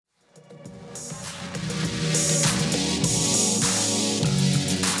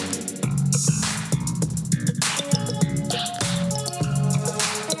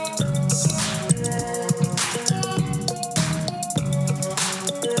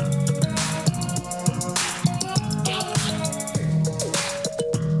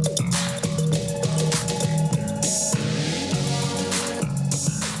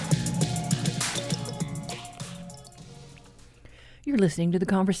listening to The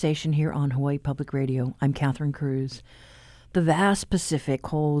Conversation here on Hawaii Public Radio. I'm Catherine Cruz. The vast Pacific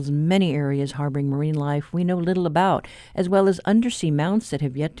holds many areas harboring marine life we know little about, as well as undersea mounts that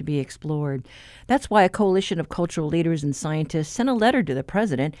have yet to be explored. That's why a coalition of cultural leaders and scientists sent a letter to the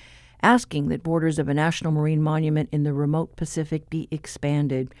president asking that borders of a national marine monument in the remote Pacific be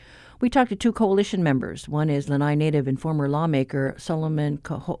expanded. We talked to two coalition members. One is Lanai native and former lawmaker Solomon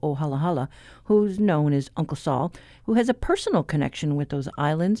Kaho'ohalahala, who's known as Uncle Sol, who has a personal connection with those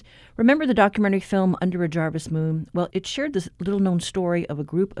islands. Remember the documentary film Under a Jarvis Moon? Well, it shared this little-known story of a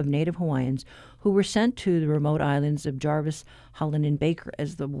group of Native Hawaiians who were sent to the remote islands of Jarvis, Holland, and Baker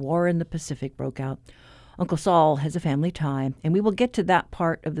as the war in the Pacific broke out. Uncle Sol has a family tie, and we will get to that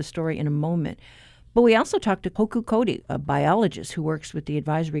part of the story in a moment. But we also talked to Koku Cody, a biologist who works with the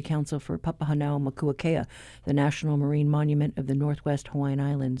Advisory Council for Papahānaumokuākea, the National Marine Monument of the Northwest Hawaiian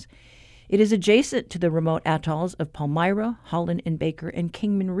Islands. It is adjacent to the remote atolls of Palmyra, Holland and Baker, and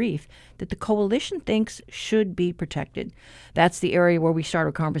Kingman Reef that the coalition thinks should be protected. That's the area where we start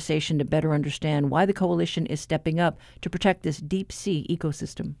our conversation to better understand why the coalition is stepping up to protect this deep-sea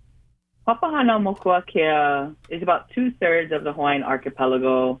ecosystem. Papahānaumokuākea is about 2/3 of the Hawaiian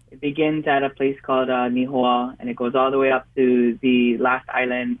archipelago. It begins at a place called Nihoa, and it goes all the way up to the last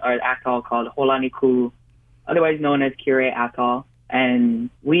island or atoll called Holaniku, otherwise known as Kure Atoll. And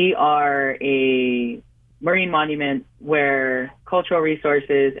we are a marine monument where cultural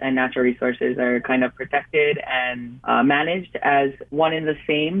resources and natural resources are kind of protected and managed as one in the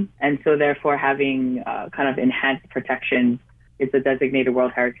same. And so therefore having kind of enhanced protection. It's a designated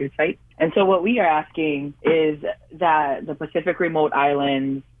World Heritage Site. And so what we are asking is that the Pacific remote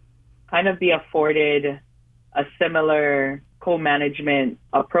islands kind of be afforded a similar co-management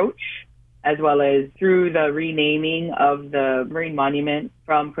approach, as well as through the renaming of the marine monument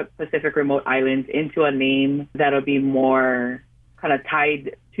from Pacific remote islands into a name that'll be more kind of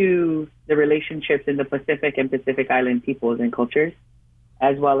tied to the relationships in the Pacific and Pacific Island peoples and cultures,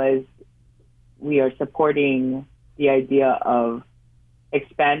 as well as we are supporting the idea of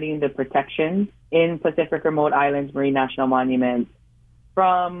expanding the protections in Pacific Remote Islands Marine National Monument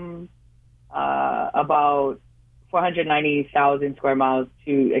from about 490,000 square miles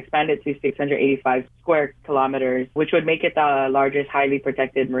to expand it to 685 square kilometers, which would make it the largest highly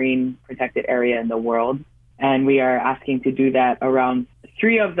protected marine protected area in the world. And we are asking to do that around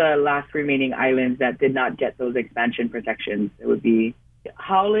 3 of the last remaining islands that did not get those expansion protections. It would be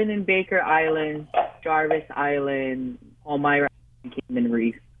Howland and Baker Island, Jarvis Island, Palmyra, and Kingman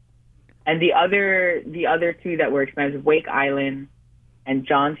Reef. And the other 2 that were expanded, Wake Island and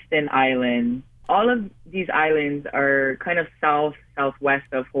Johnston Island. All of these islands are kind of southwest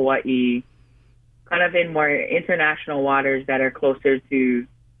of Hawaii, kind of in more international waters that are closer to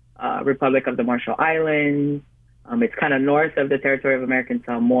Republic of the Marshall Islands. It's kind of north of the territory of American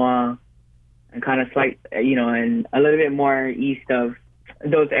Samoa, and kind of and a little bit more east of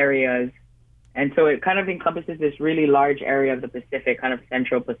those areas. And so it kind of encompasses this really large area of the Pacific, kind of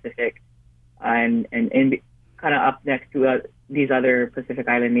Central Pacific, and kind of up next to these other Pacific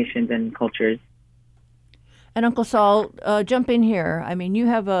Island nations and cultures. And Uncle Sol, jump in here. I mean, you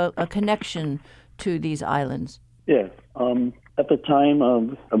have a connection to these islands. Yes. At the time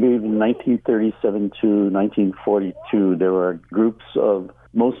of, I believe, 1937 to 1942, there were groups of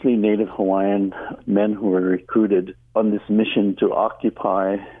mostly Native Hawaiian men who were recruited on this mission to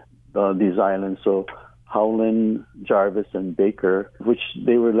occupy these islands. So Howland, Jarvis, and Baker, which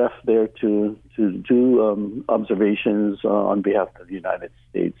they were left there to do observations on behalf of the United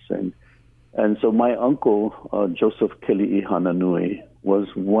States. And so my uncle, Joseph Kili'i Hananui,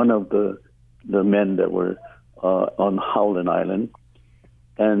 was one of the men that were on Howland Island.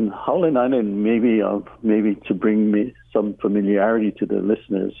 And Howland Island, maybe to bring me some familiarity to the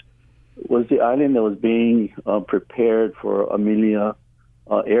listeners, was the island that was being prepared for Amelia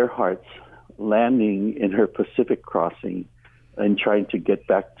Earhart's landing in her Pacific crossing and trying to get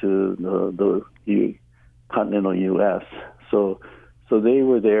back to the continental U.S. So they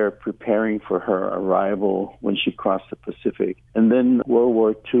were there preparing for her arrival when she crossed the Pacific. And then World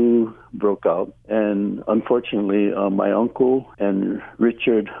War II broke out. And unfortunately, my uncle and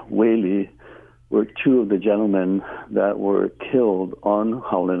Richard Whaley were 2 of the gentlemen that were killed on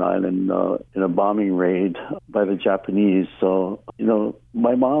Howland Island in a bombing raid by the Japanese. So,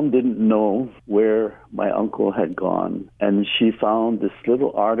 my mom didn't know where my uncle had gone. And she found this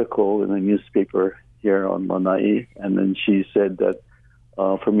little article in a newspaper here on Lanai. And then she said that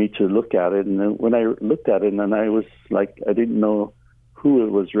for me to look at it. And then when I looked at it, and I was like, I didn't know who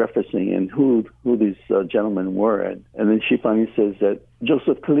it was referencing and who these gentlemen were. And then she finally says that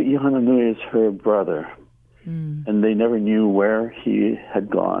Joseph Kili'i Hananui is her brother. and they never knew where he had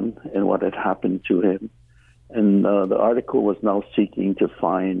gone and what had happened to him. And the article was now seeking to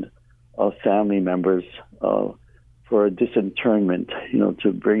find family members for a disinterment,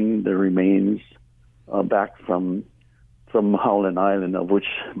 to bring the remains back from Howland Island, of which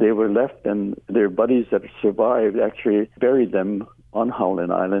they were left, and their buddies that survived actually buried them on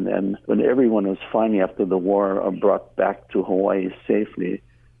Howland Island. And when everyone was finally, after the war, brought back to Hawaii safely,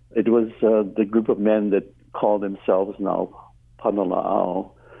 it was the group of men that call themselves now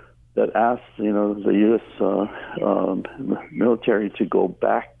Papahānaumokuākea that asked, the U.S. Military to go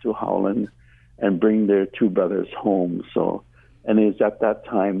back to Howland and bring their two brothers home. So, and it was at that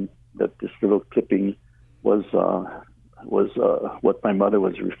time that this little clipping was what my mother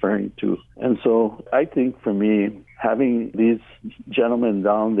was referring to. And so I think for me, having these gentlemen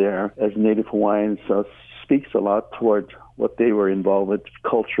down there as Native Hawaiians speaks a lot toward what they were involved with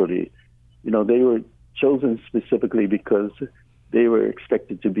culturally. They were chosen specifically because they were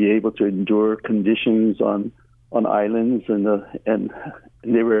expected to be able to endure conditions on islands, and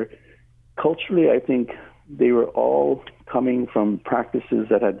they were culturally, I think, they were all coming from practices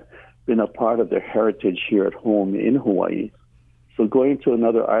that had been a part of their heritage here at home in Hawaii. So going to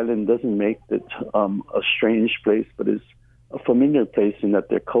another island doesn't make it a strange place, but is a familiar place in that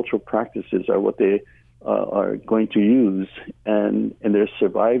their cultural practices are what they are going to use, and their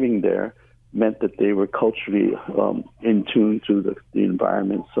surviving there meant that they were culturally in tune to the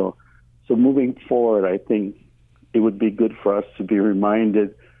environment. So moving forward, I think it would be good for us to be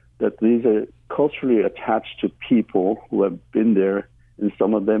reminded that these are culturally attached to people who have been there, and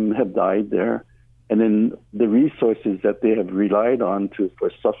some of them have died there. And then the resources that they have relied on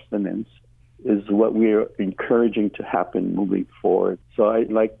for sustenance is what we are encouraging to happen moving forward. So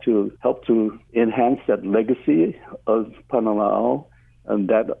I'd like to help to enhance that legacy of Papahānaumokuākea, and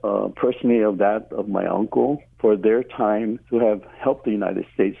that personally of my uncle, for their time to have helped the United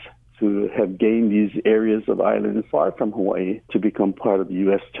States to have gained these areas of islands far from Hawaii to become part of the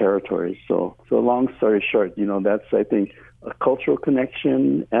U.S. territory. So long story short, that's, I think, a cultural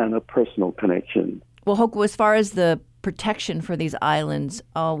connection and a personal connection. Well, Hoku, as far as the protection for these islands,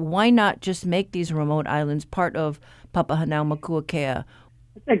 why not just make these remote islands part of Papahānaumokuākea?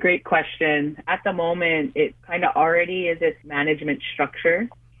 That's a great question. At the moment, it kind of already is its management structure,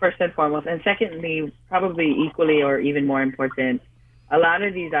 first and foremost. And secondly, probably equally or even more important, a lot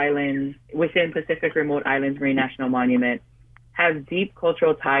of these islands within Pacific Remote Islands Marine National Monument have deep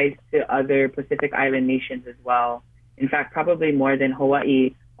cultural ties to other Pacific Island nations as well. In fact, probably more than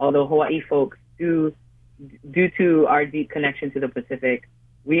Hawaii, although Hawaii folks due to our deep connection to the Pacific,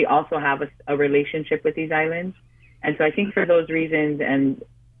 we also have a relationship with these islands. And so I think for those reasons, and,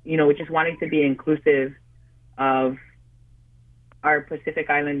 just wanting to be inclusive of our Pacific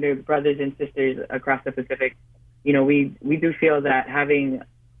Islander brothers and sisters across the Pacific, we do feel that having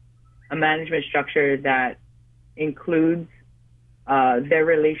a management structure that includes their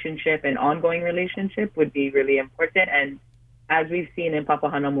relationship and ongoing relationship would be really important. And as we've seen in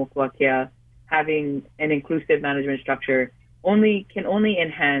Papahānaumokuākea, having an inclusive management structure can only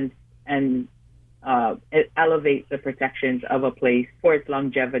enhance and elevate the protections of a place for its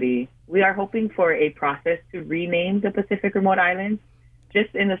longevity. We are hoping for a process to rename the Pacific Remote Islands,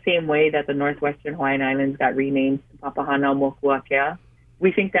 just in the same way that the Northwestern Hawaiian Islands got renamed to Papahānaumokuākea.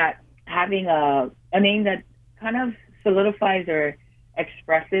 We think that having a name that kind of solidifies or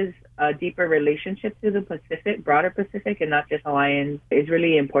expresses a deeper relationship to the Pacific, broader Pacific, and not just Hawaiians, is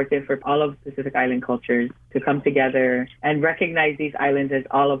really important for all of Pacific Island cultures to come together and recognize these islands as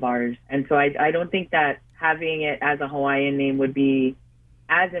all of ours. And so I don't think that having it as a Hawaiian name would be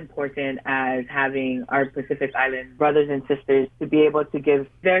as important as having our Pacific Island brothers and sisters to be able to give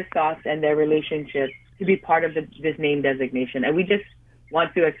their thoughts and their relationships to be part of this name designation. And we just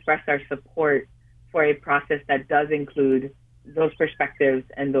want to express our support for a process that does include those perspectives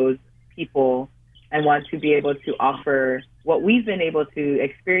and those people, and want to be able to offer what we've been able to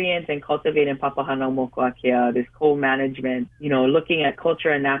experience and cultivate in Papahānaumokuākea, this co-management, looking at culture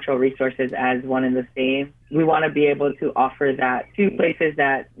and natural resources as one and the same. We want to be able to offer that to places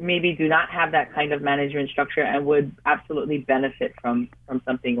that maybe do not have that kind of management structure and would absolutely benefit from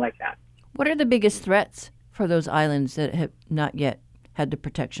something like that. What are the biggest threats for those islands that have not yet had the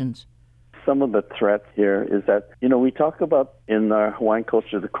protections? Some of the threats here is that, we talk about in our Hawaiian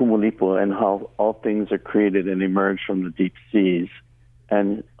culture the kumulipu and how all things are created and emerge from the deep seas.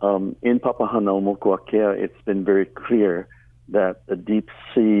 And in Papahānaumokuākea, it's been very clear that the deep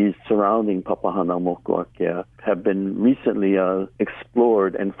seas surrounding Papahānaumokuākea have been recently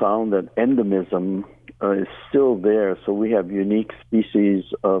explored and found that endemism is still there. So we have unique species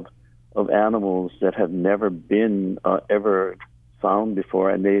of of animals that have never been ever found before.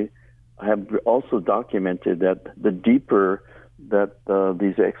 And they have also documented that the deeper that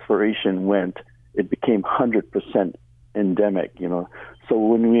these exploration went, it became 100% endemic, So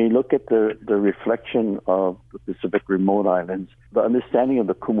when we look at the reflection of the Pacific remote islands, the understanding of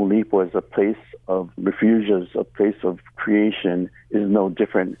the Kumulipo as a place of refuge, as a place of creation is no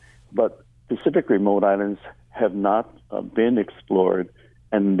different. But Pacific remote islands have not been explored,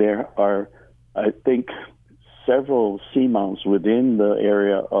 and there are, I think, several seamounts within the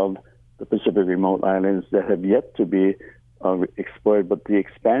area of the Pacific remote islands that have yet to be explored, but the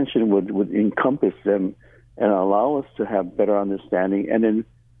expansion would encompass them and allow us to have better understanding and then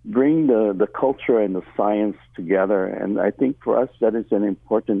bring the culture and the science together. And I think for us that is an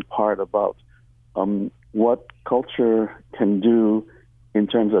important part about what culture can do in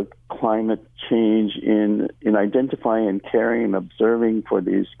terms of climate change, in identifying and caring and observing for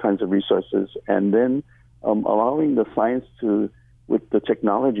these kinds of resources, and then allowing the science to, with the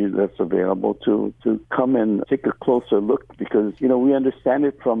technology that's available, to come and take a closer look, because, we understand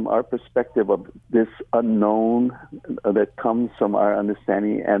it from our perspective of this unknown that comes from our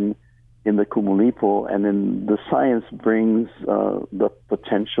understanding and in the Kumulipo, and then the science brings the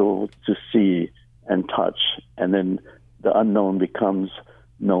potential to see and touch, and then the unknown becomes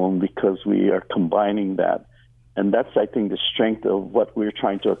known because we are combining that. And that's, I think, the strength of what we're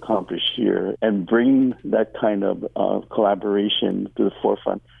trying to accomplish here, and bring that kind of collaboration to the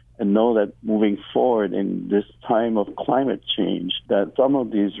forefront, and know that moving forward in this time of climate change, that some of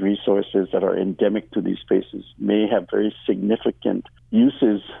these resources that are endemic to these spaces may have very significant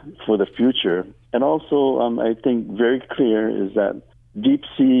uses for the future. And also, I think very clear is that deep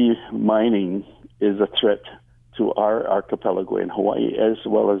sea mining is a threat to our archipelago in Hawaii, as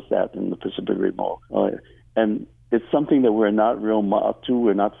well as that in the Pacific remote. And it's something that we're not real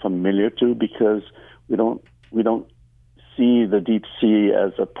we're not familiar to, because we don't see the deep sea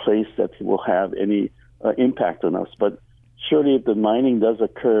as a place that will have any impact on us. But surely if the mining does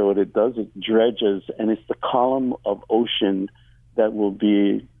occur, what it does, it dredges, and it's the column of ocean that will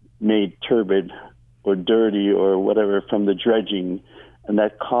be made turbid or dirty or whatever from the dredging, and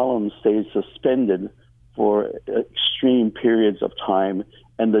that column stays suspended for extreme periods of time,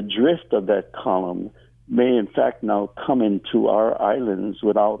 and the drift of that column may in fact now come into our islands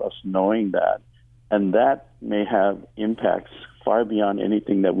without us knowing that, and that may have impacts far beyond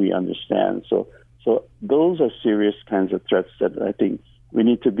anything that we understand. So those are serious kinds of threats that I think we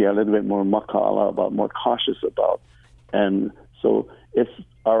need to be a little bit more maka'ala about, more cautious about. And so it's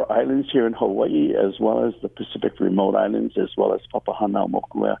our islands here in Hawaii, as well as the Pacific remote islands, as well as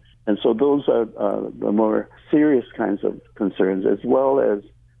Papahānaumokuākea. And so those are the more serious kinds of concerns, as well as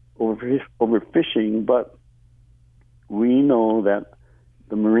overfishing. But we know that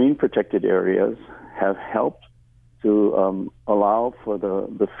the marine protected areas have helped to allow for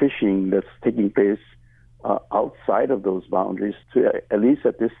the fishing that's taking place outside of those boundaries to, at least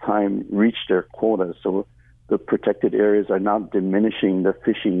at this time, reach their quota. So the protected areas are not diminishing the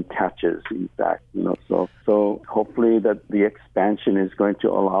fishing catches, in fact. So hopefully that the expansion is going to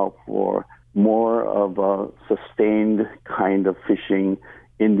allow for more of a sustained kind of fishing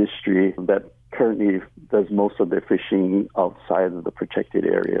industry that currently does most of their fishing outside of the protected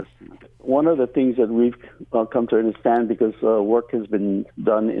areas. One of the things that we've come to understand, because work has been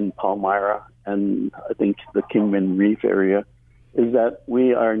done in Palmyra and I think the Kingman Reef area, is that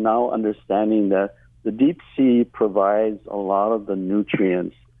we are now understanding that the deep sea provides a lot of the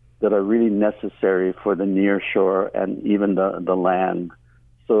nutrients that are really necessary for the near shore and even the land.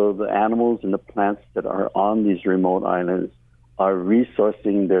 So the animals and the plants that are on these remote islands are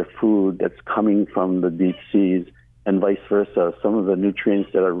resourcing their food that's coming from the deep seas, and vice versa. Some of the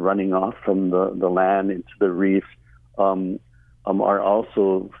nutrients that are running off from the land into the reef are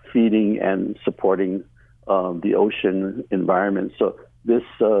also feeding and supporting the ocean environment. So this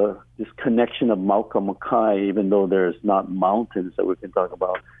connection of Mauka Makai, even though there's not mountains that we can talk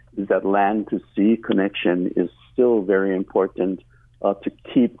about, is that land to sea connection is still very important to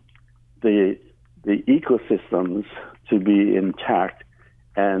keep the ecosystems to be intact,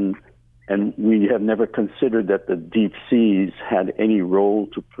 and we have never considered that the deep seas had any role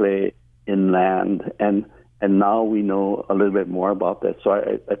to play in land, and now we know a little bit more about that. So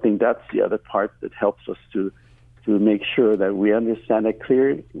I think that's the other part that helps us to make sure that we understand it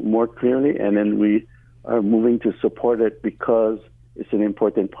more clearly, and then we are moving to support it because it's an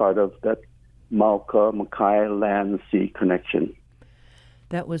important part of that Mauka Makai land-sea connection.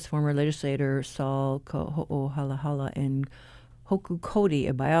 That was former legislator Saul Koho'ohalahala in Hoku Cody,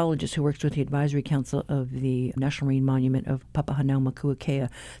 a biologist who works with the Advisory Council of the National Marine Monument of Papahānaumokuākea.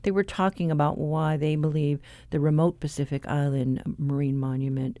 They were talking about why they believe the remote Pacific Island Marine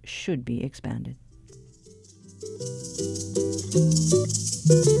Monument should be expanded.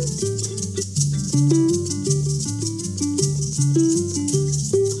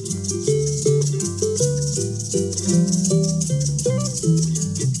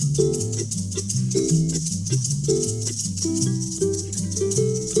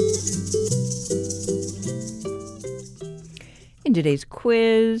 In today's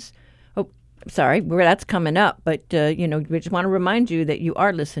quiz, that's coming up, but, we just want to remind you that you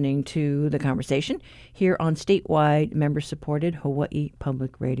are listening to the conversation here on statewide, member-supported Hawaii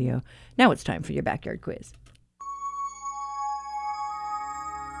Public Radio. Now it's time for your backyard quiz.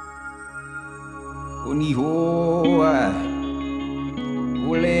 Unihoa,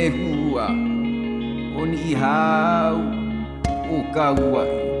 ulehua, unihau, ukaua,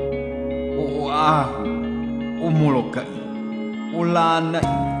 oahu, umolokai,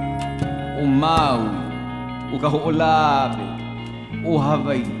 ulanai. O Maui, o Kaho'olawe, o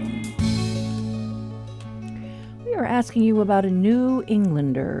Hawaii. We are asking you about a New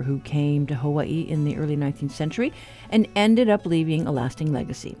Englander who came to Hawaii in the early 19th century and ended up leaving a lasting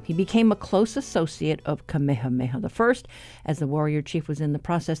legacy. He became a close associate of Kamehameha I as the warrior chief was in the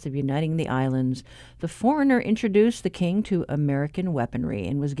process of uniting the islands. The foreigner introduced the king to American weaponry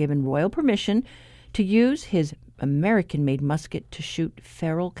and was given royal permission to use his American-made musket to shoot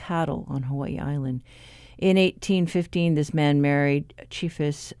feral cattle on Hawaii Island. In 1815, this man married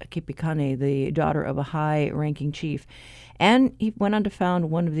Chiefess Kipikane, the daughter of a high-ranking chief, and he went on to found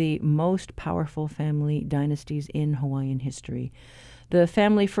one of the most powerful family dynasties in Hawaiian history. The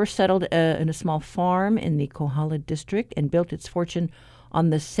family first settled in a small farm in the Kohala district and built its fortune on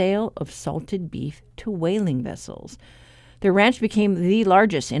the sale of salted beef to whaling vessels. Their ranch became the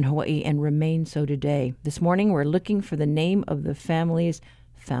largest in Hawaii and remains so today. This morning, we're looking for the name of the family's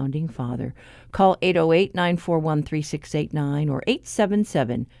founding father. Call 808-941-3689 or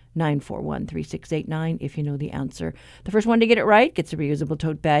 877-941-3689 if you know the answer. The first one to get it right gets a reusable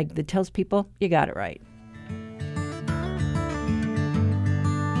tote bag that tells people you got it right.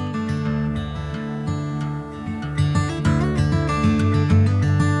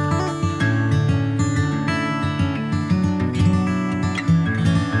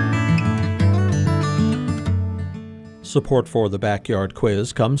 Support for the Backyard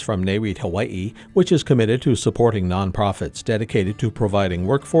Quiz comes from NAREIT Hawaii, which is committed to supporting nonprofits dedicated to providing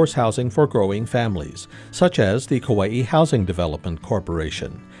workforce housing for growing families, such as the Kauai Housing Development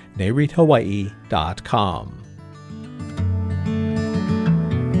Corporation. NAREITHawaii.com.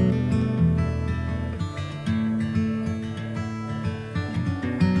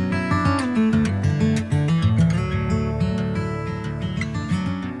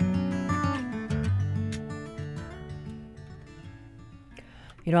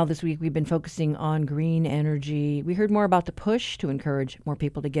 All this week we've been focusing on green energy. We heard more about the push to encourage more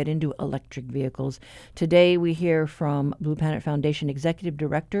people to get into electric vehicles. Today we hear from Blue Planet Foundation Executive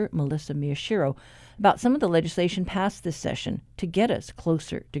Director Melissa Miyashiro about some of the legislation passed this session to get us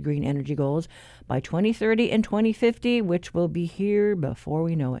closer to green energy goals by 2030 and 2050, which will be here before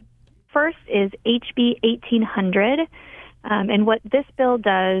we know it. First is HB 1800, and what this bill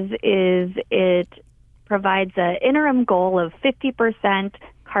does is it provides an interim goal of 50%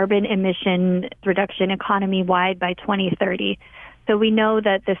 carbon emission reduction economy-wide by 2030. So we know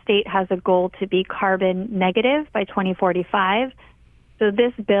that the state has a goal to be carbon negative by 2045. So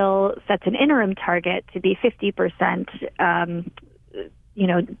this bill sets an interim target to be 50%,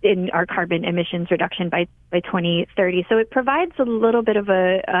 in our carbon emissions reduction by 2030. So it provides a little bit of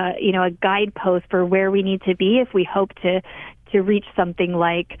a guidepost for where we need to be if we hope to reach something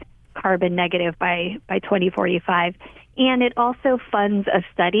like carbon negative by 2045. And it also funds a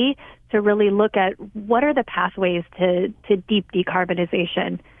study to really look at what are the pathways to deep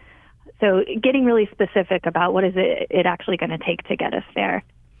decarbonization. So getting really specific about what is it actually going to take to get us there.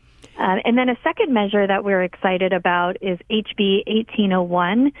 And then a second measure that we're excited about is HB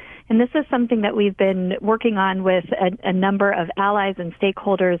 1801. And this is something that we've been working on with a number of allies and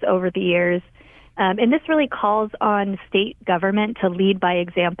stakeholders over the years. And this really calls on state government to lead by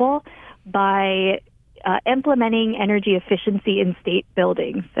example by implementing energy efficiency in state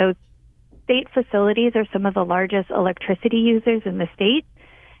buildings. So state facilities are some of the largest electricity users in the state.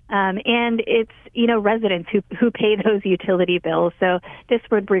 And it's, residents who pay those utility bills. So this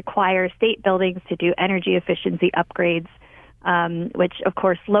would require state buildings to do energy efficiency upgrades, which, of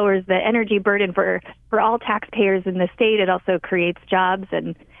course, lowers the energy burden for all taxpayers in the state. It also creates jobs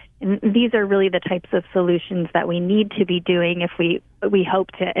and And these are really the types of solutions that we need to be doing if we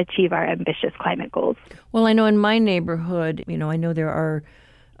hope to achieve our ambitious climate goals. Well, I know in my neighborhood, I know there are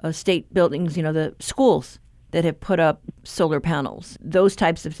state buildings, the schools that have put up solar panels, those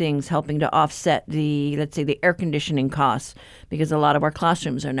types of things helping to offset let's say, the air conditioning costs, because a lot of our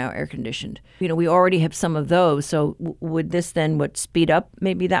classrooms are now air conditioned. We already have some of those. So would this then speed up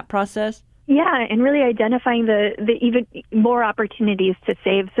maybe that process? Yeah, and really identifying the even more opportunities to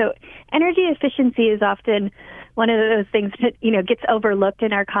save. So energy efficiency is often one of those things that, gets overlooked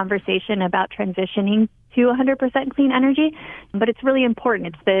in our conversation about transitioning to 100% clean energy, but it's really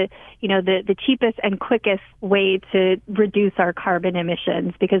important. It's the cheapest and quickest way to reduce our carbon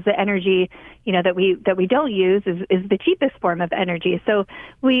emissions, because the energy, that we don't use is the cheapest form of energy. So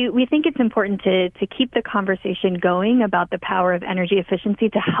we think it's important to keep the conversation going about the power of energy efficiency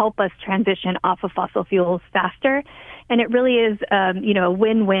to help us transition off of fossil fuels faster. And it really is, a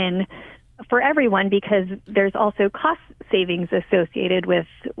win-win for everyone, because there's also cost savings associated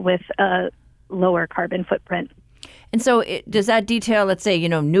with a lower carbon footprint. And so does that detail, let's say,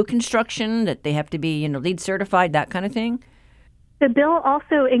 new construction, that they have to be, LEED certified, that kind of thing? The bill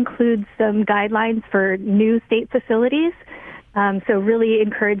also includes some guidelines for new state facilities. So really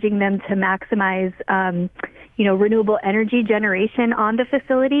encouraging them to maximize, renewable energy generation on the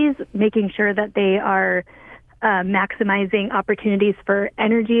facilities, making sure that they are maximizing opportunities for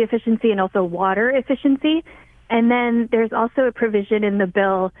energy efficiency and also water efficiency. And then there's also a provision in the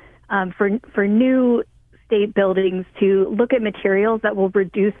bill for new state buildings to look at materials that will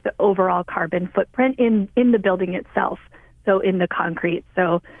reduce the overall carbon footprint in the building itself, so in the concrete.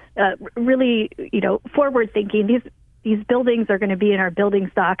 So really, forward thinking. These buildings are going to be in our building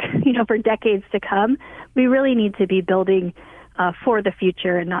stock, for decades to come. We really need to be building for the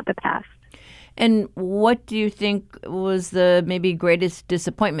future and not the past. And what do you think was the maybe greatest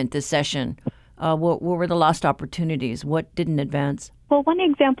disappointment this session? What were the lost opportunities? What didn't advance? Well, one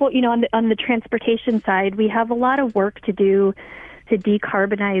example, on the transportation side, we have a lot of work to do to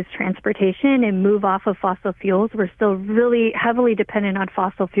decarbonize transportation and move off of fossil fuels. We're still really heavily dependent on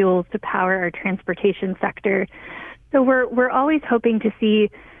fossil fuels to power our transportation sector. So we're always hoping to see,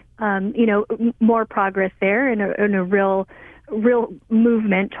 more progress there and a real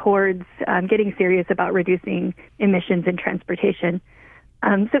movement towards getting serious about reducing emissions in transportation.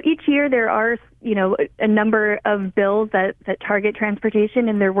 So each year there are, a number of bills that target transportation,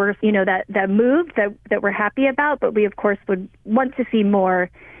 and there were, that moved that we're happy about, but we, of course, would want to see more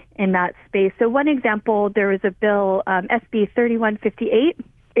in that space. So one example, there was a bill, SB 3158.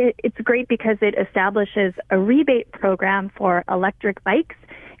 It's great because it establishes a rebate program for electric bikes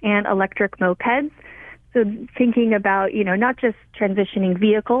and electric mopeds. So thinking about, not just transitioning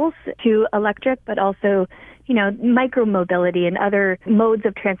vehicles to electric, but also, micromobility and other modes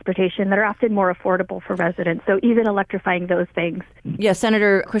of transportation that are often more affordable for residents. So even electrifying those things. Yeah,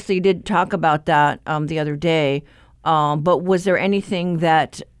 Senator Christie did talk about that the other day. But was there anything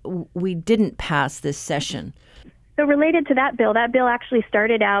that we didn't pass this session? So related to that bill actually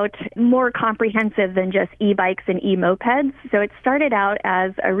started out more comprehensive than just e-bikes and e-mopeds. So it started out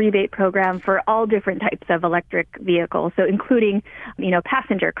as a rebate program for all different types of electric vehicles, so including,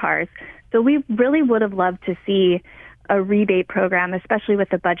 passenger cars. So we really would have loved to see a rebate program, especially with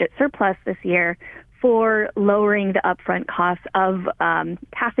the budget surplus this year, for lowering the upfront costs of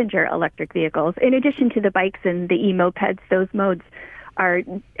passenger electric vehicles. In addition to the bikes and the e-mopeds, those modes are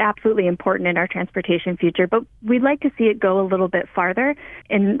absolutely important in our transportation future, but we'd like to see it go a little bit farther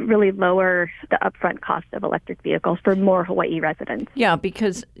and really lower the upfront cost of electric vehicles for more Hawaii residents. Yeah,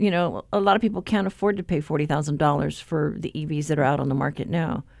 because, a lot of people can't afford to pay $40,000 for the EVs that are out on the market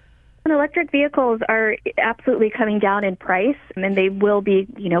now. And electric vehicles are absolutely coming down in price, and they will be,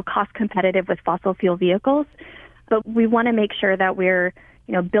 cost competitive with fossil fuel vehicles. But we want to make sure that we're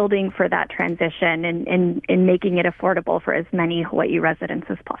building for that transition and making it affordable for as many Hawaii residents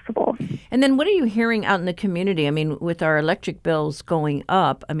as possible. And then what are you hearing out in the community? I mean, with our electric bills going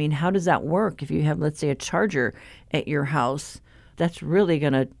up, how does that work? If you have, let's say, a charger at your house, that's really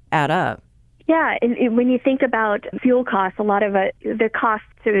going to add up. Yeah, and when you think about fuel costs, a lot of the cost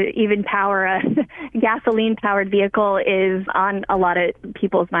to even power a gasoline-powered vehicle is on a lot of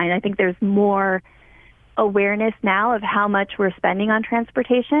people's mind. I think there's more awareness now of how much we're spending on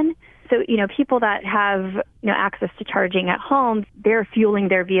transportation. So, people that have, access to charging at home, they're fueling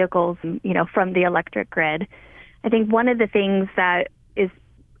their vehicles, from the electric grid. I think one of the things that is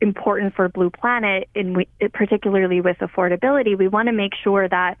important for Blue Planet, particularly with affordability, we want to make sure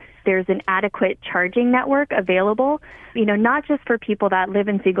that there's an adequate charging network available, not just for people that live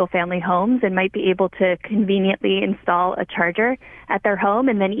in single-family homes and might be able to conveniently install a charger at their home.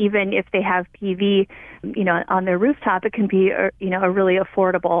 And then even if they have PV, on their rooftop, it can be, a really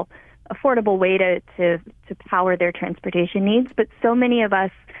affordable way to power their transportation needs. But so many of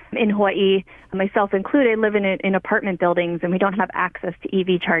us in Hawaii, myself included, live in apartment buildings, and we don't have access to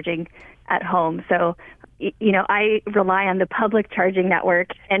EV charging at home. So, I rely on the public charging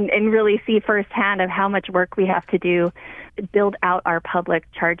network and really see firsthand of how much work we have to do to build out our public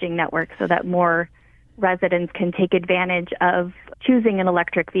charging network so that more residents can take advantage of choosing an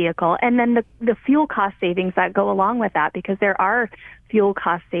electric vehicle. And then the fuel cost savings that go along with that, because there are fuel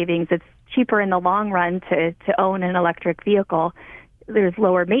cost savings. It's cheaper in the long run to own an electric vehicle. There's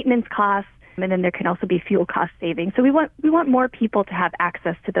lower maintenance costs, and then there can also be fuel cost savings. So we want more people to have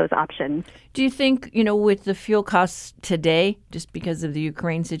access to those options. Do you think, with the fuel costs today, just because of the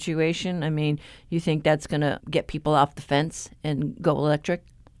Ukraine situation, you think that's going to get people off the fence and go electric?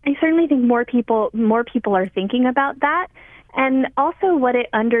 I certainly think more people are thinking about that. And also what it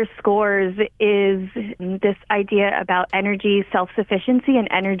underscores is this idea about energy self-sufficiency and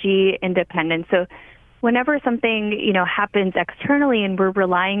energy independence. So whenever something, happens externally and we're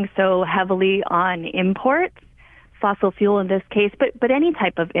relying so heavily on imports, fossil fuel in this case, but any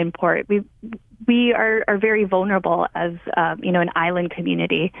type of import, we are very vulnerable as, an island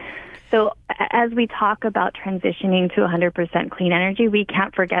community. So as we talk about transitioning to 100% clean energy, we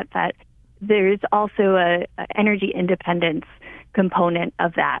can't forget that there's also a energy independence component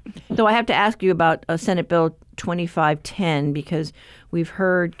of that. So I have to ask you about Senate Bill 2510, because we've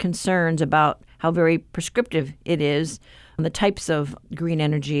heard concerns about how very prescriptive it is on the types of green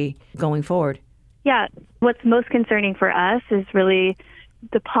energy going forward. Yeah, what's most concerning for us is really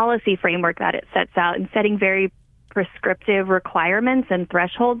the policy framework that it sets out and setting very prescriptive requirements and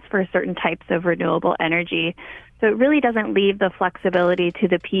thresholds for certain types of renewable energy. So it really doesn't leave the flexibility to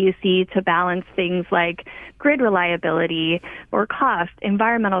the PUC to balance things like grid reliability or cost,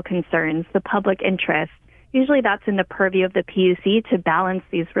 environmental concerns, the public interest. Usually that's in the purview of the PUC to balance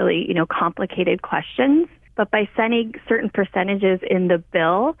these really, complicated questions. But by setting certain percentages in the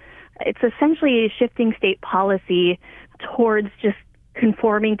bill, it's essentially shifting state policy towards just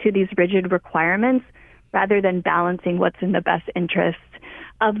conforming to these rigid requirements rather than balancing what's in the best interest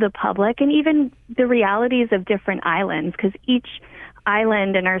of the public and even the realities of different islands, because each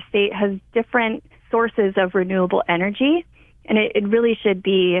island in our state has different sources of renewable energy, and it really should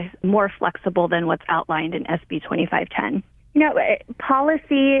be more flexible than what's outlined in SB 2510.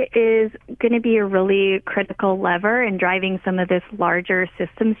 Policy is going to be a really critical lever in driving some of this larger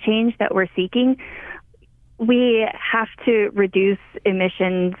systems change that we're seeking. We have to reduce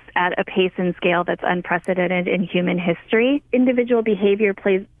emissions at a pace and scale that's unprecedented in human history. Individual behavior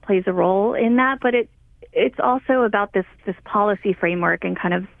plays a role in that, but it's also about this policy framework and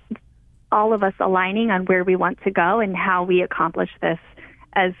kind of all of us aligning on where we want to go and how we accomplish this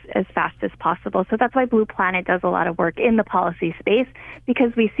as fast as possible. So that's why Blue Planet does a lot of work in the policy space,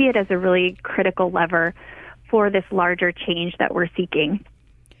 because we see it as a really critical lever for this larger change that we're seeking.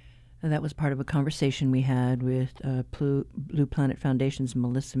 And that was part of a conversation we had with Blue Planet Foundation's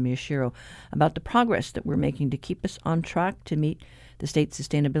Melissa Miyashiro about the progress that we're making to keep us on track to meet the state's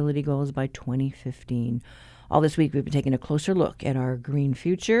sustainability goals by 2015. All this week, we've been taking a closer look at our green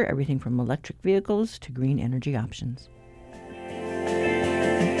future, everything from electric vehicles to green energy options.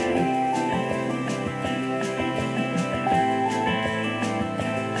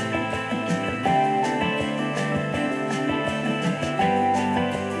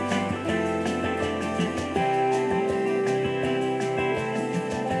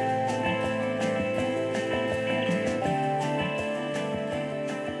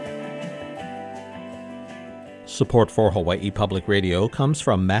 Support for Hawaii Public Radio comes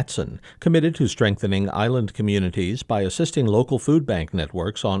from Matson, committed to strengthening island communities by assisting local food bank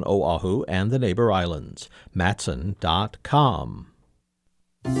networks on Oahu and the neighbor islands. Matson.com.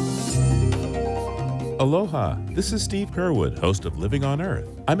 Aloha, this is Steve Kerwood, host of Living on Earth.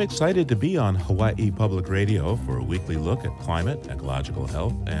 I'm excited to be on Hawaii Public Radio for a weekly look at climate, ecological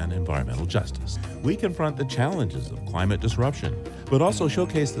health, and environmental justice. We confront the challenges of climate disruption, but also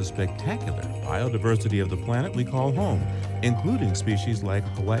showcase the spectacular biodiversity of the planet we call home, including species like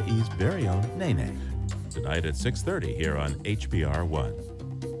Hawaii's very own nene. Tonight at 6:30 here on HPR 1.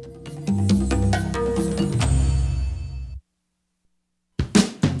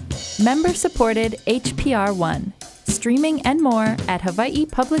 Member-supported HPR 1, streaming and more at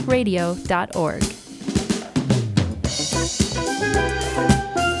hawaiipublicradio.org.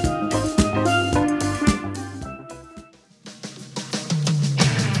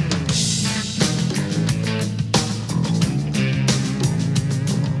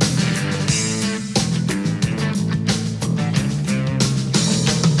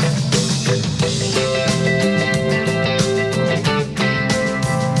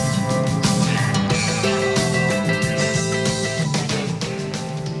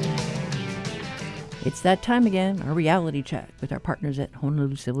 It's that time again, our reality check with our partners at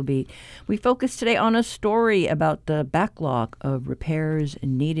Honolulu Civil Beat. We focus today on a story about the backlog of repairs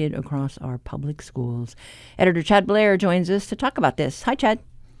needed across our public schools. Editor Chad Blair joins us to talk about this. Hi, Chad.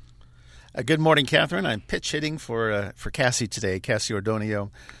 Good morning, Catherine. I'm pitch hitting for Cassie today, Cassie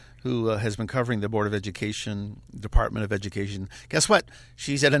Ordonio, who has been covering the Board of Education, Department of Education. Guess what?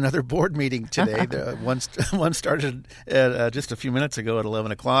 She's at another board meeting today. One started just a few minutes ago at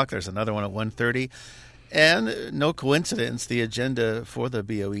 11 o'clock. There's another one at 1:30. And no coincidence, the agenda for the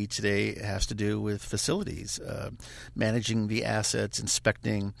BOE today has to do with facilities, managing the assets,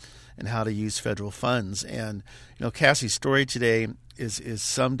 inspecting, and how to use federal funds. And, Cassie's story today is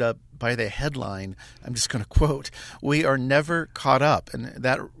summed up by the headline. I'm just going to quote, "We are never caught up." And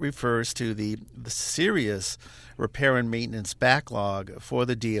that refers to the serious repair and maintenance backlog for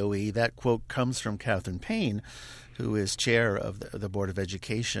the DOE. That quote comes from Catherine Payne, who is chair of the Board of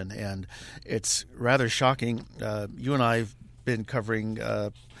Education. And it's rather shocking. You and I have been covering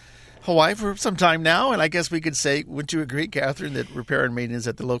Hawaii for some time now, and I guess we could say, wouldn't you agree, Catherine, that repair and maintenance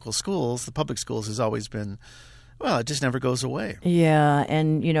at the local schools, the public schools, has always been, well, it just never goes away. Yeah,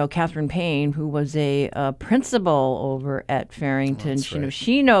 and, Catherine Payne, who was a principal over at Farrington, Right.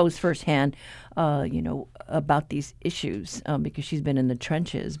 She knows firsthand, about these issues because she's been in the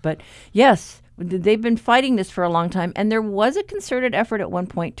trenches. But, yes, they've been fighting this for a long time, and there was a concerted effort at one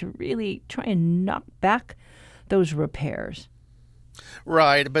point to really try and knock back those repairs.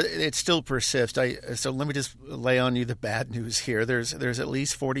 Right, but it still persists. So let me just lay on you the bad news here. There's at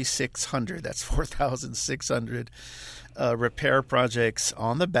least 4,600. That's 4,600 repair projects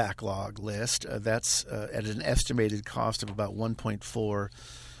on the backlog list. That's at an estimated cost of about $1.4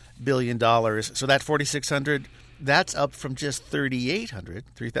 billion. So that 4,600, that's up from just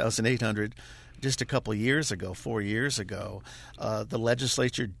 3,800. Just a couple years ago, 4 years ago. The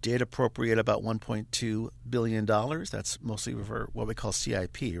legislature did appropriate about $1.2 billion. That's mostly for what we call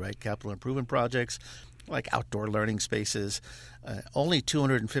CIP, right? Capital improvement projects like outdoor learning spaces. Only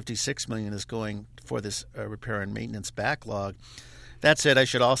 $256 million is going for this repair and maintenance backlog. That said, I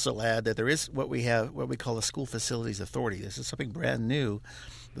should also add that there is what we call a school facilities authority. This is something brand new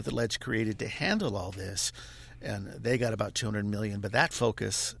that the ledge created to handle all this. And they got about $200 million, but that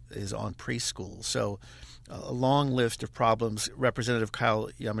focus is on preschool. So a long list of problems. Representative Kyle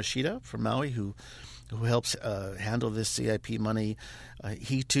Yamashita from Maui, who helps handle this CIP money,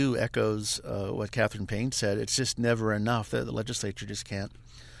 he too echoes what Catherine Payne said. It's just never enough. The legislature just can't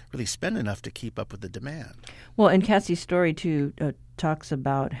really spend enough to keep up with the demand. Well, and Cassie's story, too, talks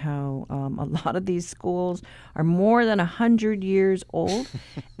about how a lot of these schools are more than 100 years old.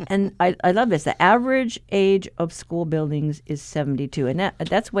 And I love this. The average age of school buildings is 72. And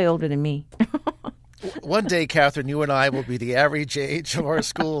that's way older than me. One day, Catherine, you and I will be the average age of our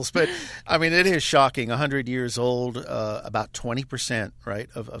schools. But, I mean, it is shocking. 100 years old, about 20%, right,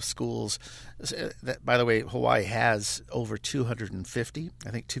 of schools. By the way, Hawaii has over 250.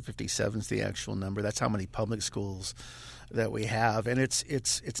 I think 257 is the actual number. That's how many public schools that we have. And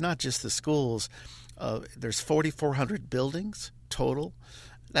it's not just the schools. There's 4,400 buildings total.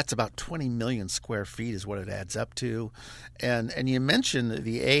 That's about 20 million square feet is what it adds up to. And you mentioned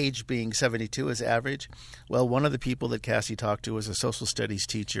the age being 72 as average. Well, one of the people that Cassie talked to was a social studies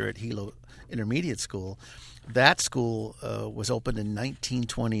teacher at Hilo Intermediate School. That school was opened in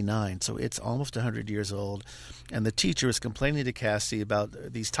 1929, so it's almost 100 years old. And the teacher was complaining to Cassie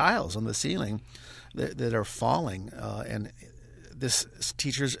about these tiles on the ceiling that are falling. And this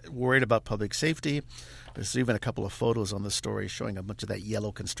teacher's worried about public safety. There's even a couple of photos on the story showing a bunch of that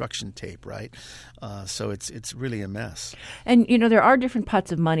yellow construction tape, right? So it's really a mess. And, there are different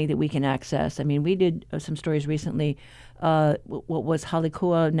pots of money that we can access. I mean, we did some stories recently. What was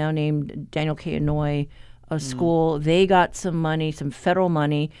Halikua, now named Daniel K. Inouye School. They got some money, some federal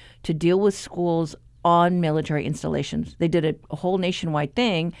money, to deal with schools on military installations. They did a whole nationwide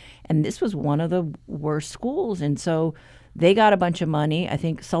thing, and this was one of the worst schools. And so they got a bunch of money. I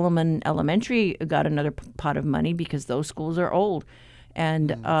think Solomon Elementary got another pot of money because those schools are old. And,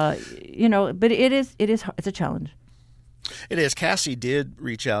 but it's a challenge. It is. Cassie did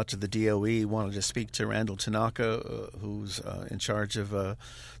reach out to the DOE, wanted to speak to Randall Tanaka, who's in charge of the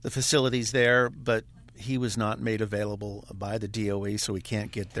facilities there, but he was not made available by the DOE, so we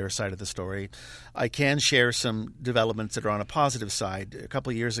can't get their side of the story. I can share some developments that are on a positive side. A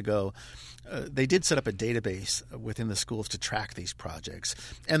couple of years ago, they did set up a database within the schools to track these projects,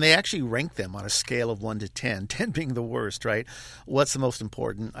 and they actually ranked them on a scale of 1 to 10, 10 being the worst, right? What's the most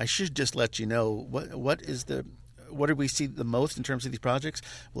important? I should just let you know what did we see the most in terms of these projects?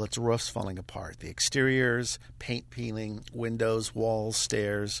 Well, it's roofs falling apart, the exteriors, paint peeling, windows, walls,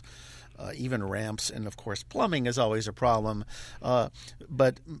 stairs, even ramps, and of course plumbing is always a problem.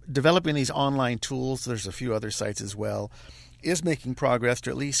 But developing these online tools, there's a few other sites as well, is making progress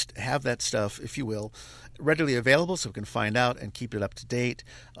to at least have that stuff, if you will, readily available so we can find out and keep it up to date.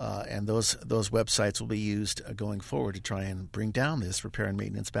 And those websites will be used going forward to try and bring down this repair and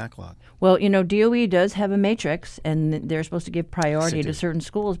maintenance backlog. Well, DOE does have a matrix, and they're supposed to give priority to certain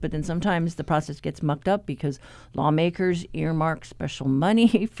schools, but then sometimes the process gets mucked up because lawmakers earmark special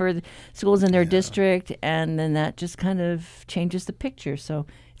money for the schools in their district, and then that just kind of changes the picture. So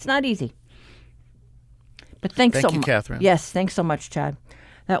it's not easy. But thank you, Catherine. Yes, thanks so much, Chad.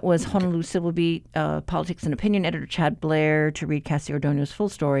 That was Honolulu Civil Beat Politics and Opinion Editor Chad Blair. To read Cassie Ordonio's full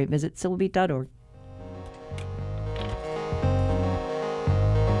story, visit civilbeat.org.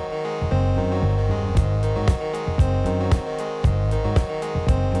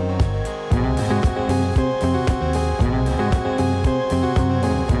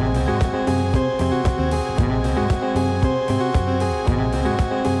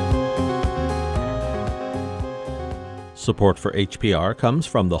 Support for HPR comes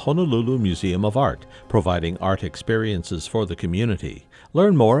from the Honolulu Museum of Art, providing art experiences for the community.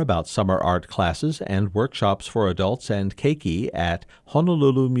 Learn more about summer art classes and workshops for adults and keiki at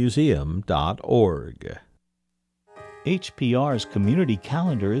honolulumuseum.org. HPR's community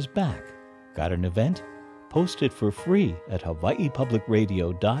calendar is back. Got an event? Post it for free at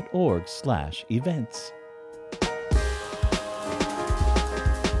hawaiipublicradio.org/events.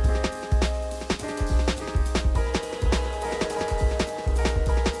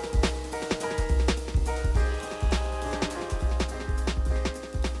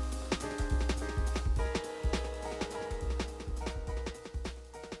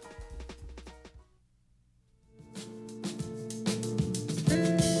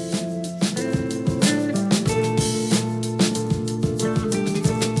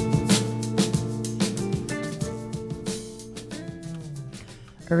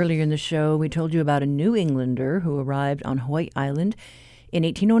 Earlier in the show, we told you about a New Englander who arrived on Hawaii Island in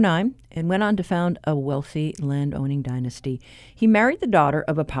 1809 and went on to found a wealthy land-owning dynasty. He married the daughter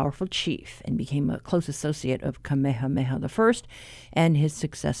of a powerful chief and became a close associate of Kamehameha I and his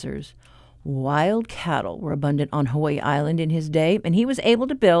successors. Wild cattle were abundant on Hawaii Island in his day, and he was able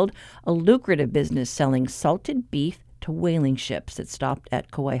to build a lucrative business selling salted beef to whaling ships that stopped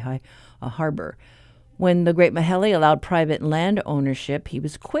at Kauai Harbor. When the Great Mahele allowed private land ownership, he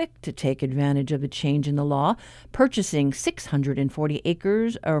was quick to take advantage of the change in the law, purchasing 640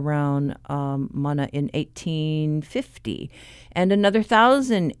 acres around Mana in 1850 and another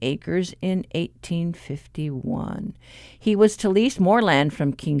 1,000 acres in 1851. He was to lease more land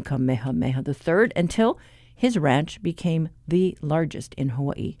from King Kamehameha III until his ranch became the largest in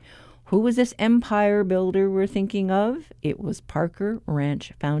Hawaii. Who was this empire builder we're thinking of? It was Parker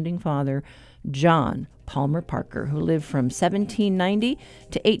Ranch founding father John Palmer Parker, who lived from 1790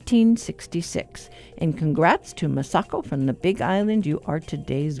 to 1866. And congrats to Masako from the Big Island. You are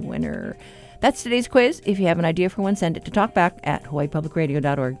today's winner. That's today's quiz. If you have an idea for one, send it to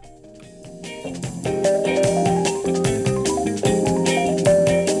talkback@hawaiipublicradio.org.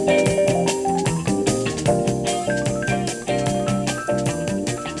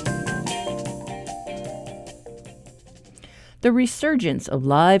 The resurgence of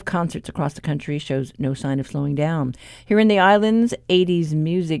live concerts across the country shows no sign of slowing down. Here in the islands, 80s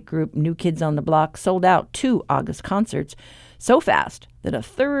music group New Kids on the Block sold out 2 August concerts so fast that a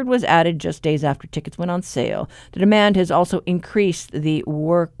third was added just days after tickets went on sale. The demand has also increased the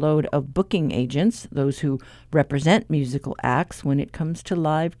workload of booking agents, those who represent musical acts when it comes to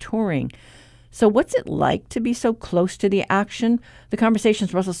live touring. So what's it like to be so close to the action? The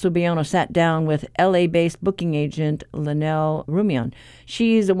Conversation's Russell Subiano sat down with LA-based booking agent Linnell Rumian.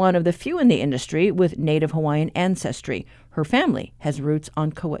 She's one of the few in the industry with Native Hawaiian ancestry. Her family has roots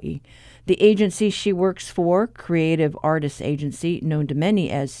on Kauai. The agency she works for, Creative Artists Agency, known to many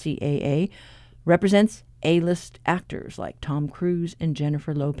as CAA, represents A-list actors like Tom Cruise and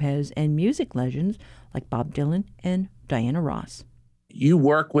Jennifer Lopez and music legends like Bob Dylan and Diana Ross. You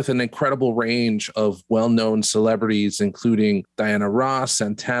work with an incredible range of well-known celebrities, including Diana Ross,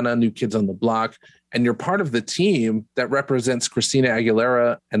 Santana, New Kids on the Block, and you're part of the team that represents Christina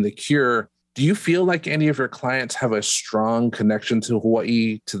Aguilera and The Cure. Do you feel like any of your clients have a strong connection to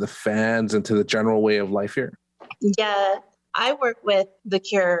Hawaii, to the fans, and to the general way of life here? Yeah, I work with The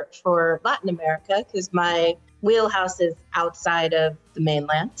Cure for Latin America because my wheelhouse is outside of the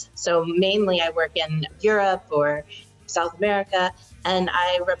mainland. So mainly I work in Europe or South America, and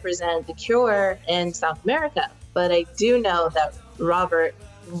I represent The Cure in South America. But I do know that Robert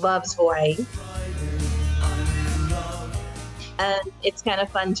loves Hawaii. And it's kind of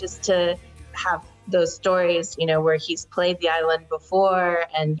fun just to have those stories, where he's played the island before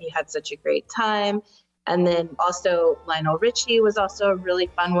and he had such a great time. And then also Lionel Richie was also a really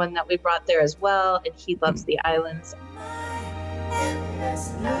fun one that we brought there as well. And he loves the islands.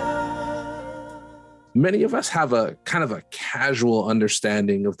 Many of us have a kind of a casual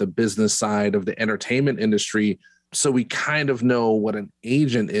understanding of the business side of the entertainment industry. So we kind of know what an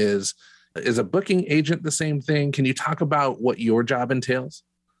agent is. Is a booking agent the same thing? Can you talk about what your job entails?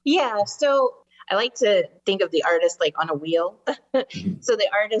 Yeah. So I like to think of the artist like on a wheel. So the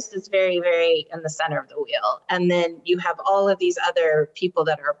artist is very, very in the center of the wheel. And then you have all of these other people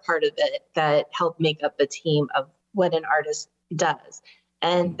that are a part of it that help make up the team of what an artist does.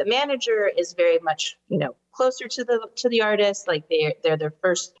 And the manager is very much, closer to the artist, like they're their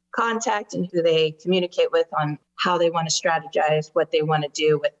first contact and who they communicate with on how they want to strategize, what they want to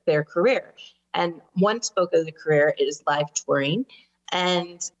do with their career. And one spoke of the career is live touring.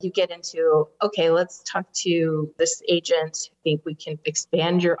 And you get into, okay, let's talk to this agent. I think we can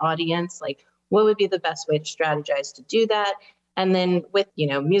expand your audience. Like, what would be the best way to strategize to do that? And then with,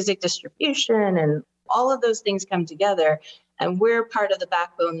 music distribution and all of those things come together. And we're part of the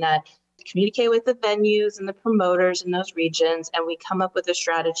backbone that communicate with the venues and the promoters in those regions. And we come up with a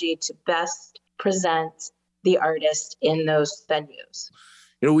strategy to best present the artist in those venues.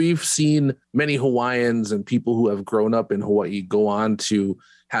 We've seen many Hawaiians and people who have grown up in Hawaii go on to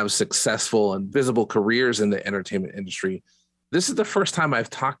have successful and visible careers in the entertainment industry. This is the first time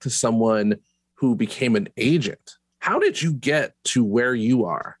I've talked to someone who became an agent. How did you get to where you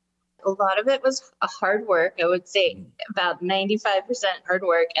are? A lot of it was hard work. I would say about 95% hard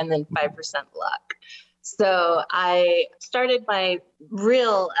work and then 5% luck. So I started my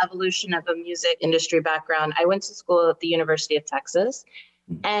real evolution of a music industry background. I went to school at the University of Texas,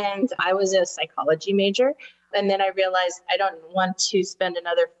 and I was a psychology major. And then I realized I don't want to spend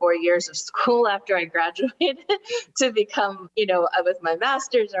another 4 years of school after I graduated to become, with my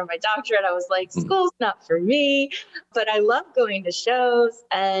master's or my doctorate. I was like, school's not for me, but I love going to shows,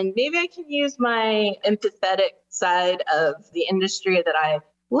 and maybe I can use my empathetic side of the industry that I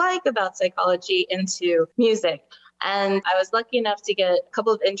like about psychology into music. And I was lucky enough to get a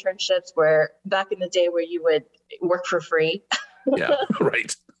couple of internships where back in the day where you would work for free. Yeah,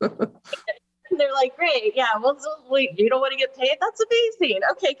 right. And they're like, great, yeah, well, you don't want to get paid? That's amazing.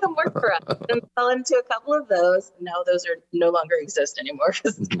 Okay, come work for us. And fell into a couple of those. Now those are no longer exist anymore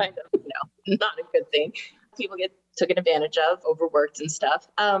because it's kind of, not a good thing. People get taken advantage of, overworked and stuff.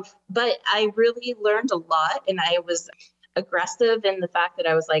 But I really learned a lot, and I was aggressive in the fact that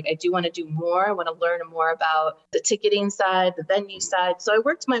I was like, I do want to do more. I want to learn more about the ticketing side, the venue side. So I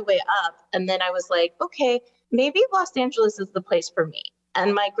worked my way up, and then I was like, okay, maybe Los Angeles is the place for me.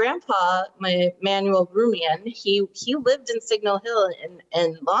 And my grandpa, my Manuel Rumian, he lived in Signal Hill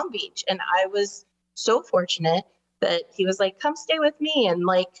in Long Beach. And I was so fortunate that he was like, come stay with me and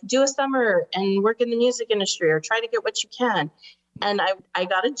like do a summer and work in the music industry or try to get what you can. And I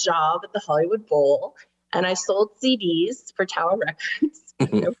got a job at the Hollywood Bowl, and I sold CDs for Tower Records.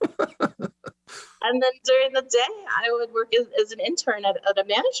 And then during the day, I would work as an intern at a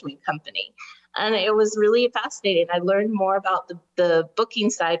management company. And it was really fascinating. I learned more about the booking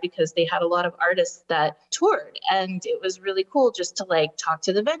side because they had a lot of artists that toured. And it was really cool just to like talk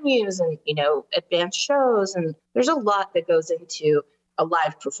to the venues and, advance shows. And there's a lot that goes into a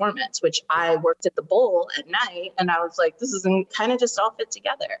live performance, which I worked at the Bowl at night. And I was like, this isn't kind of just all fit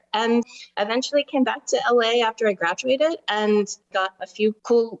together. And eventually came back to LA after I graduated and got a few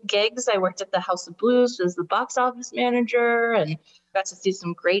cool gigs. I worked at the House of Blues as the box office manager and got to see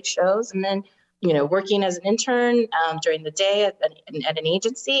some great shows. And then working as an intern during the day at an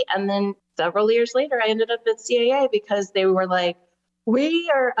agency. And then several years later, I ended up at CAA because they were like, we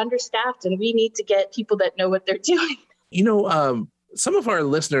are understaffed and we need to get people that know what they're doing. Some of our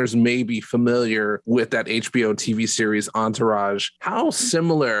listeners may be familiar with that HBO TV series Entourage. How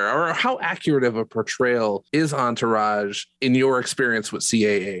similar or how accurate of a portrayal is Entourage in your experience with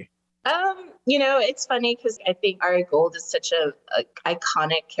CAA? It's funny because I think Ari Gold is such a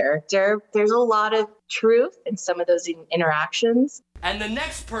iconic character. There's a lot of truth in some of those interactions. And the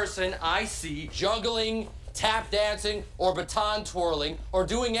next person I see juggling, tap dancing, or baton twirling, or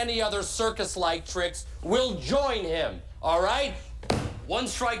doing any other circus-like tricks will join him, all right? One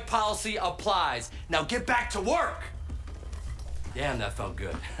strike policy applies. Now get back to work. Damn, that felt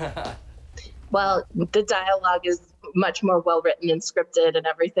good. Well, the dialogue is much more well-written and scripted and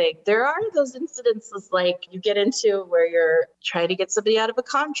everything. There are those incidences like you get into where you're trying to get somebody out of a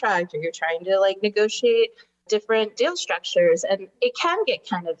contract or you're trying to like negotiate different deal structures. And it can get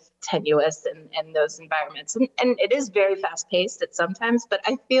kind of tenuous in those environments. And it is very fast paced at sometimes, but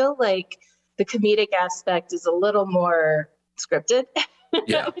I feel like the comedic aspect is a little more scripted.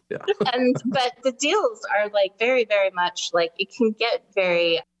 Yeah. But the deals are like very, very much like it can get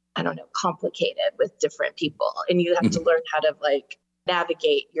very, I don't know, complicated with different people. And you have to learn how to like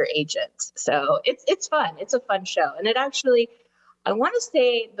navigate your agent. So it's fun. It's a fun show. And it actually, I want to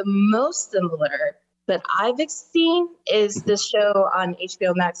say the most similar that I've seen is this show on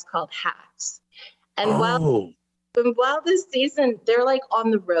HBO Max called Hacks. And while this season, they're like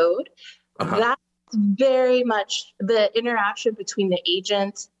on the road, that's very much the interaction between the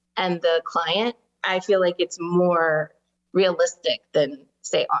agent and the client. I feel like it's more realistic than,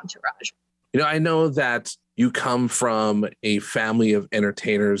 say, Entourage. I know that you come from a family of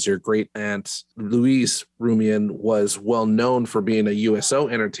entertainers. Your great aunt, Louise Rumian, was well known for being a USO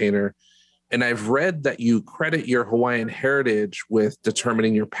entertainer. And I've read that you credit your Hawaiian heritage with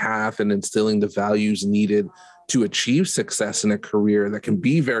determining your path and instilling the values needed to achieve success in a career that can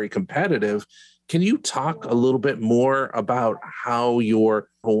be very competitive. Can you talk a little bit more about how your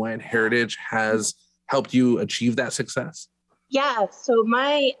Hawaiian heritage has helped you achieve that success? Yeah, so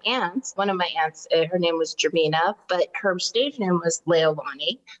my aunt, one of my aunts, her name was Jermina, but her stage name was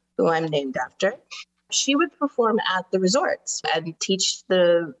Leolani, who I'm named after. She would perform at the resorts and teach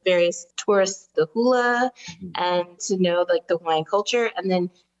the various tourists the hula and to know like the Hawaiian culture. And then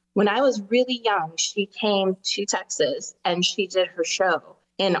when I was really young, she came to Texas and she did her show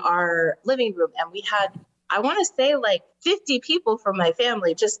in our living room. And we had, I want to say like 50 people from my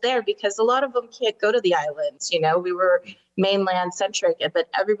family just there because a lot of them can't go to the islands. We were mainland centric, but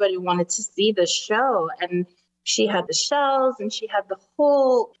everybody wanted to see the show. And she had the shells and she had the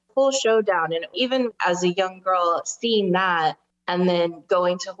whole showdown. And even as a young girl, seeing that and then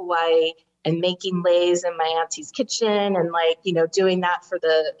going to Hawaii and making leis in my auntie's kitchen and doing that for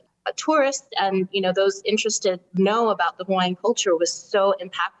the tourists and, those interested know about the Hawaiian culture was so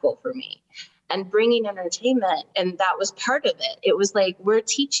impactful for me. And bringing entertainment, and that was part of it. It was like we're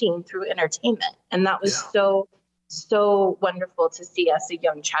teaching through entertainment. And that was so wonderful to see as a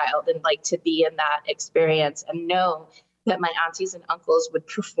young child and like to be in that experience and know that my aunties and uncles would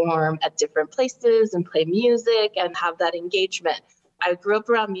perform at different places and play music and have that engagement. I grew up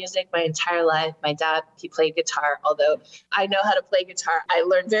around music my entire life. My dad, he played guitar, although I know how to play guitar. I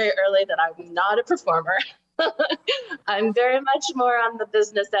learned very early that I'm not a performer. I'm very much more on the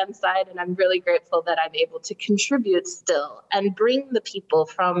business end side, and I'm really grateful that I'm able to contribute still and bring the people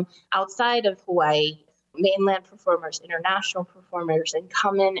from outside of Hawaii, mainland performers, international performers, and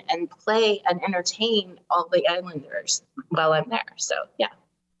come in and play and entertain all the islanders while I'm there. So, yeah.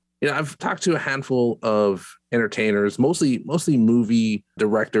 I've talked to a handful of entertainers, mostly movie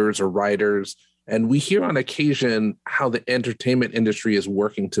directors or writers, and we hear on occasion how the entertainment industry is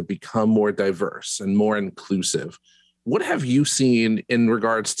working to become more diverse and more inclusive. What have you seen in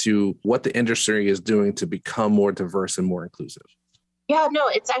regards to what the industry is doing to become more diverse and more inclusive? Yeah, no,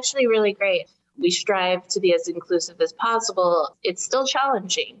 it's actually really great. We strive to be as inclusive as possible. It's still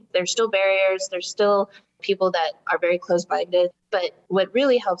challenging. There's still barriers. There's still people that are very close-minded. But what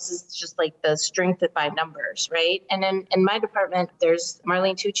really helps is just like the strength by numbers, right? And in my department, there's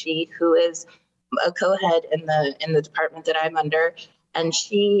Marlene Tucci, who is a co-head in the department that I'm under. And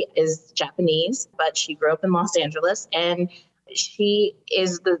she is Japanese, but she grew up in Los Angeles. And she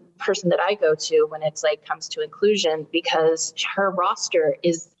is the person that I go to when it's like comes to inclusion because her roster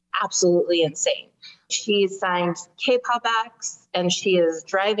is absolutely insane. She's signed K-pop acts and she is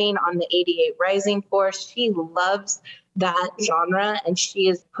driving on the 88 Rising Force. She loves that genre and she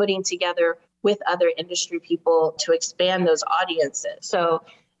is putting together with other industry people to expand those audiences. So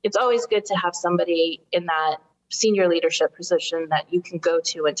it's always good to have somebody in that senior leadership position that you can go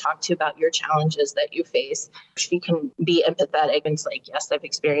to and talk to about your challenges that you face. She can be empathetic and it's like, yes, I've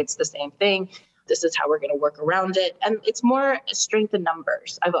experienced the same thing. This is how we're going to work around it. And it's more strength in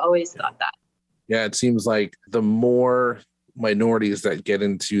numbers. I've always thought that. Yeah, it seems like the more minorities that get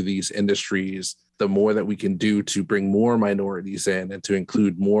into these industries, the more that we can do to bring more minorities in and to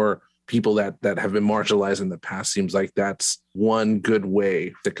include more people that have been marginalized in the past. Seems like that's one good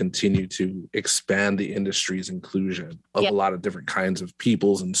way to continue to expand the industry's inclusion of a lot of different kinds of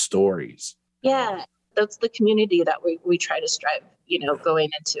peoples and stories. Yeah, that's the community that we try to strive, going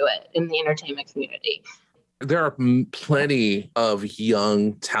into it in the entertainment community. There are plenty of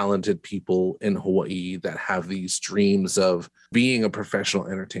young, talented people in Hawaii that have these dreams of being a professional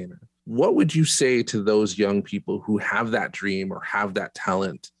entertainer. What would you say to those young people who have that dream or have that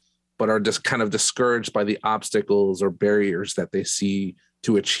talent, but are just kind of discouraged by the obstacles or barriers that they see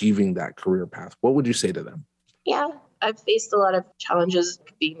to achieving that career path? What would you say to them? Yeah, I've faced a lot of challenges,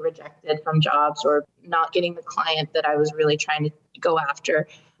 being rejected from jobs or not getting the client that I was really trying to go after.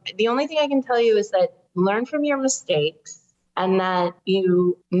 The only thing I can tell you is that learn from your mistakes and that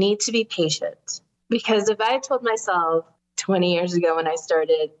you need to be patient. Because if I had told myself 20 years ago when I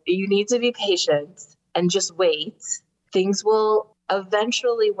started, you need to be patient and just wait, things will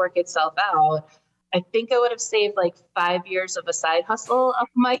eventually work itself out. I think I would have saved like 5 years of a side hustle of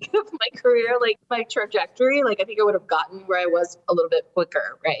my career, like my trajectory. Like I think I would have gotten where I was a little bit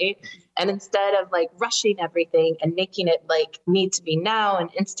quicker, right? And instead of like rushing everything and making it like need to be now and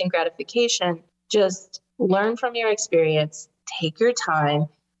instant gratification, just learn from your experience, take your time,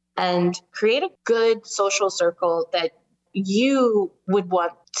 and create a good social circle that you would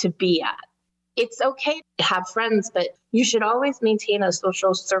want to be at. It's okay to have friends, but you should always maintain a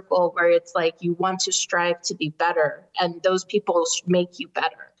social circle where it's like you want to strive to be better and those people make you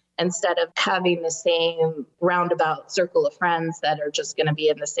better instead of having the same roundabout circle of friends that are just going to be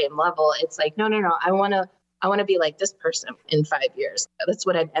in the same level. It's like, no, I want to be like this person in 5 years. That's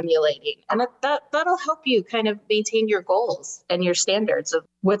what I'm emulating. And that'll help you kind of maintain your goals and your standards of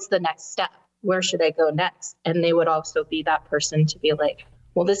what's the next step? Where should I go next? And they would also be that person to be like,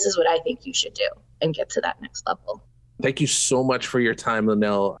 well, this is what I think you should do and get to that next level. Thank you so much for your time,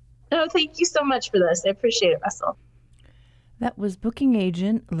 Linnell. No, thank you so much for this. I appreciate it, Russell. That was booking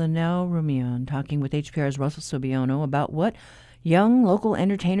agent Linnell Rumian talking with HPR's Russell Subiono about what young local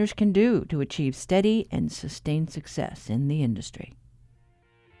entertainers can do to achieve steady and sustained success in the industry.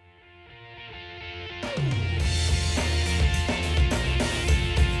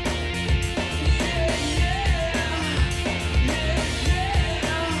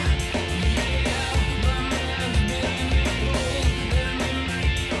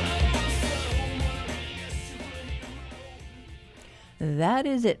 That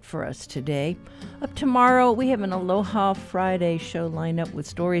is it for us today. Up tomorrow, we have an Aloha Friday show lined up with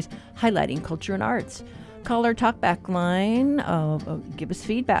stories highlighting culture and arts. Call our talkback line. Give us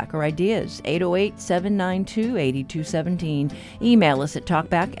feedback or ideas. 808-792-8217. Email us at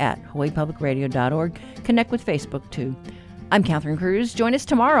talkback@hawaiipublicradio.org. Connect with Facebook, too. I'm Catherine Cruz. Join us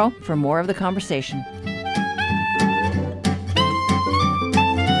tomorrow for more of the conversation.